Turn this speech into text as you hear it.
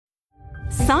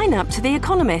Sign up to The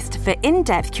Economist for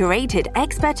in-depth curated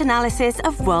expert analysis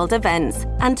of world events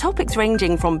and topics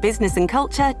ranging from business and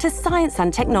culture to science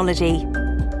and technology.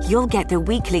 You'll get the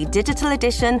weekly digital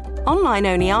edition,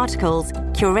 online-only articles,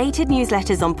 curated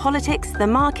newsletters on politics, the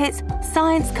markets,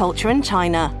 science, culture and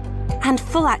China, and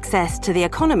full access to The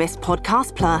Economist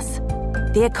Podcast Plus.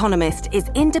 The Economist is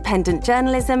independent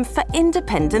journalism for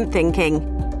independent thinking.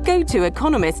 Go to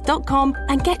economist.com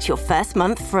and get your first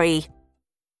month free.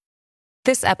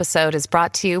 This episode is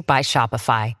brought to you by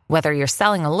Shopify. Whether you're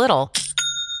selling a little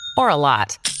or a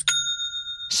lot,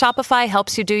 Shopify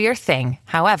helps you do your thing,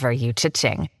 however you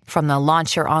cha-ching. From the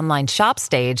launch your online shop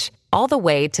stage, all the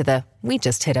way to the we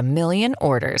just hit 1 million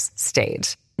orders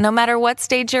stage. No matter what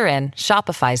stage you're in,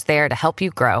 Shopify's there to help you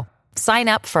grow. Sign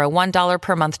up for a $1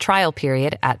 per month trial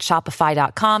period at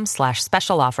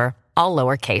shopify.com/special offer, all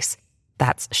lowercase.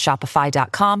 That's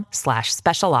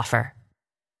shopify.com/special offer.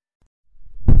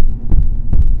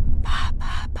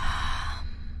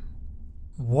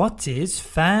 What is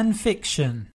fan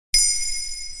fiction?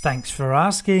 Thanks for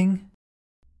asking.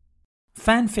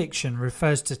 Fan fiction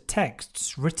refers to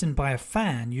texts written by a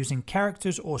fan using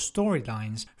characters or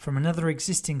storylines from another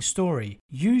existing story,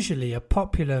 usually a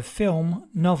popular film,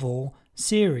 novel,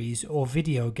 series, or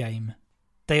video game.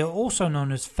 They are also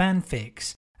known as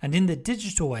fanfics, and in the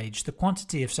digital age, the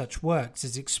quantity of such works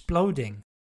is exploding.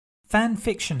 Fan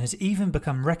fiction has even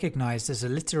become recognized as a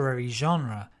literary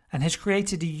genre and has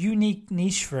created a unique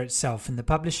niche for itself in the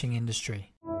publishing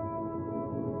industry.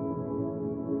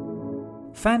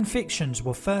 Fan fictions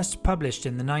were first published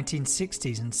in the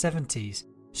 1960s and 70s.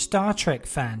 Star Trek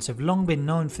fans have long been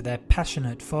known for their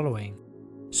passionate following,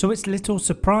 so it's little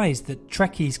surprise that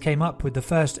Trekkies came up with the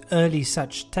first early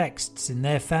such texts in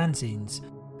their fanzines.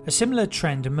 A similar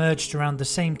trend emerged around the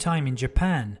same time in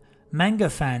Japan. Manga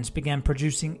fans began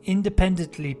producing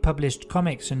independently published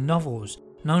comics and novels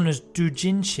known as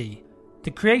doujinshi.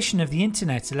 The creation of the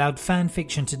internet allowed fan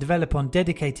fiction to develop on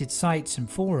dedicated sites and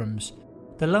forums.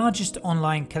 The largest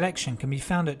online collection can be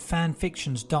found at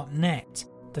fanfictions.net.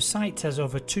 The site has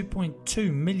over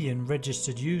 2.2 million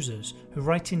registered users who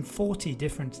write in 40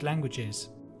 different languages.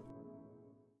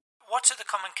 What are the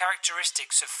common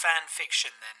characteristics of fan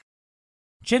fiction then?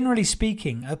 Generally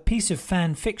speaking, a piece of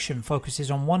fan fiction focuses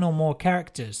on one or more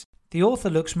characters. The author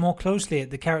looks more closely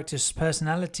at the character's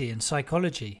personality and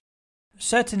psychology.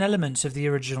 Certain elements of the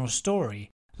original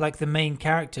story, like the main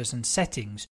characters and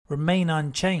settings, remain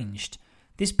unchanged.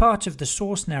 This part of the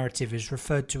source narrative is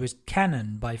referred to as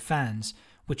canon by fans,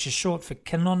 which is short for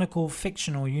canonical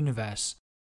fictional universe.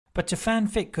 But a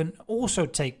fanfic can also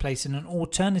take place in an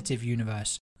alternative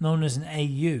universe, known as an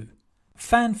AU.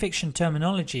 Fan fiction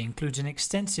terminology includes an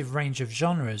extensive range of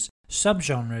genres,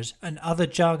 subgenres, and other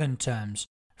jargon terms.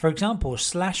 For example,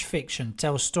 slash fiction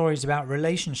tells stories about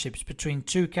relationships between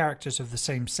two characters of the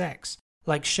same sex,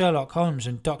 like Sherlock Holmes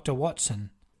and Dr. Watson.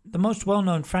 The most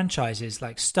well-known franchises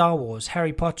like Star Wars,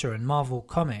 Harry Potter, and Marvel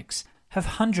Comics have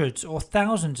hundreds or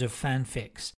thousands of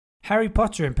fanfics. Harry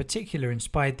Potter in particular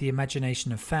inspired the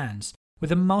imagination of fans,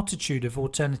 with a multitude of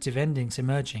alternative endings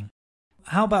emerging.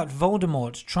 How about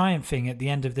Voldemort triumphing at the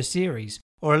end of the series,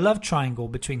 or a love triangle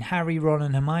between Harry, Ron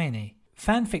and Hermione?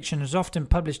 Fanfiction is often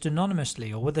published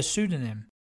anonymously or with a pseudonym.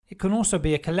 It can also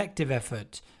be a collective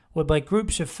effort, whereby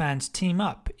groups of fans team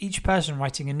up, each person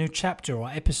writing a new chapter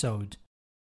or episode.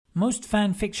 Most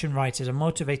fan fiction writers are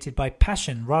motivated by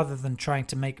passion rather than trying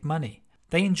to make money.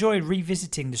 They enjoy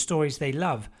revisiting the stories they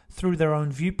love through their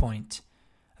own viewpoint.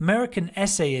 American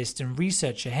essayist and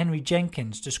researcher Henry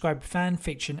Jenkins described fan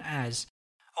fiction as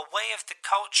a way of the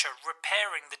culture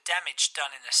repairing the damage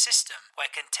done in a system where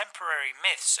contemporary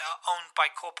myths are owned by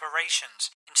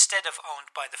corporations instead of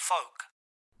owned by the folk.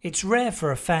 It's rare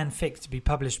for a fanfic to be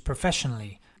published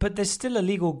professionally, but there's still a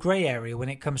legal grey area when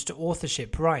it comes to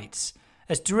authorship rights.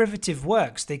 As derivative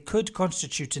works, they could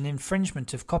constitute an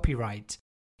infringement of copyright.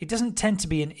 It doesn't tend to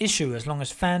be an issue as long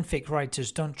as fanfic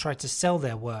writers don't try to sell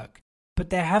their work, but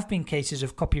there have been cases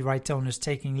of copyright owners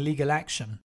taking legal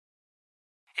action.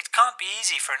 It can't be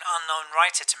easy for an unknown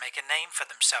writer to make a name for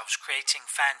themselves creating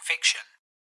fan fiction.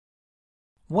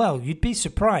 Well, you'd be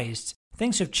surprised.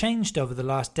 Things have changed over the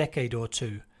last decade or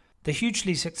two. The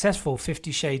hugely successful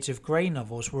 50 Shades of Grey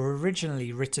novels were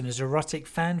originally written as erotic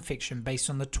fan fiction based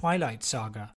on the Twilight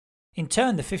Saga. In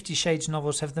turn, the 50 Shades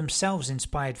novels have themselves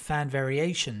inspired fan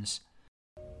variations.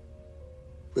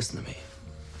 Listen to me.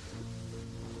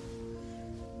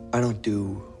 I don't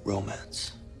do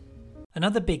romance.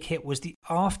 Another big hit was the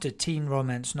after-teen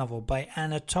romance novel by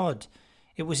Anna Todd.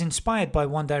 It was inspired by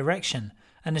One Direction,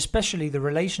 and especially the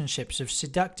relationships of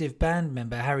seductive band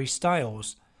member Harry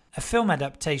Styles. A film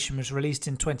adaptation was released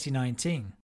in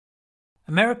 2019.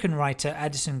 American writer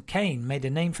Addison Cain made a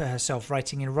name for herself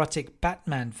writing erotic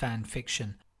Batman fan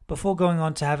fiction before going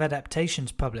on to have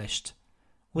adaptations published.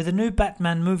 With a new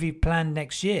Batman movie planned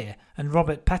next year and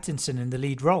Robert Pattinson in the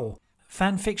lead role,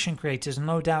 fan fiction creators are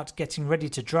no doubt getting ready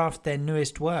to draft their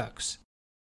newest works.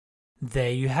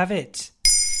 There you have it.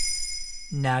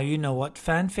 Now you know what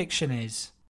fan fiction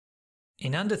is.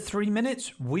 In under 3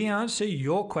 minutes, we answer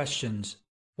your questions.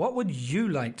 What would you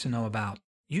like to know about?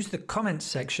 Use the comments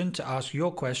section to ask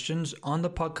your questions on the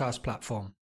podcast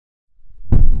platform.